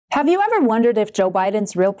Have you ever wondered if Joe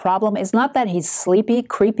Biden's real problem is not that he's sleepy,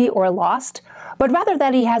 creepy, or lost, but rather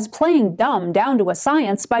that he has playing dumb down to a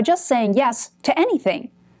science by just saying yes to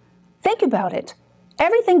anything? Think about it.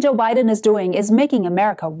 Everything Joe Biden is doing is making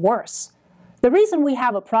America worse. The reason we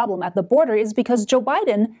have a problem at the border is because Joe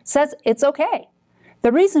Biden says it's okay.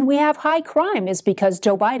 The reason we have high crime is because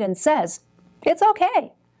Joe Biden says it's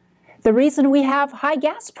okay. The reason we have high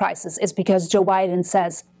gas prices is because Joe Biden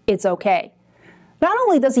says it's okay. Not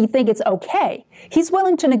only does he think it's okay, he's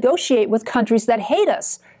willing to negotiate with countries that hate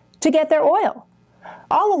us to get their oil.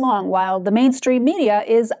 All along, while the mainstream media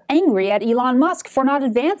is angry at Elon Musk for not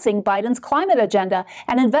advancing Biden's climate agenda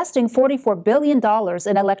and investing $44 billion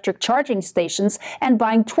in electric charging stations and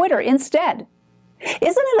buying Twitter instead.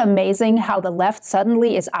 Isn't it amazing how the left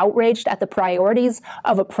suddenly is outraged at the priorities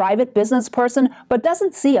of a private business person but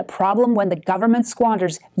doesn't see a problem when the government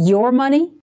squanders your money?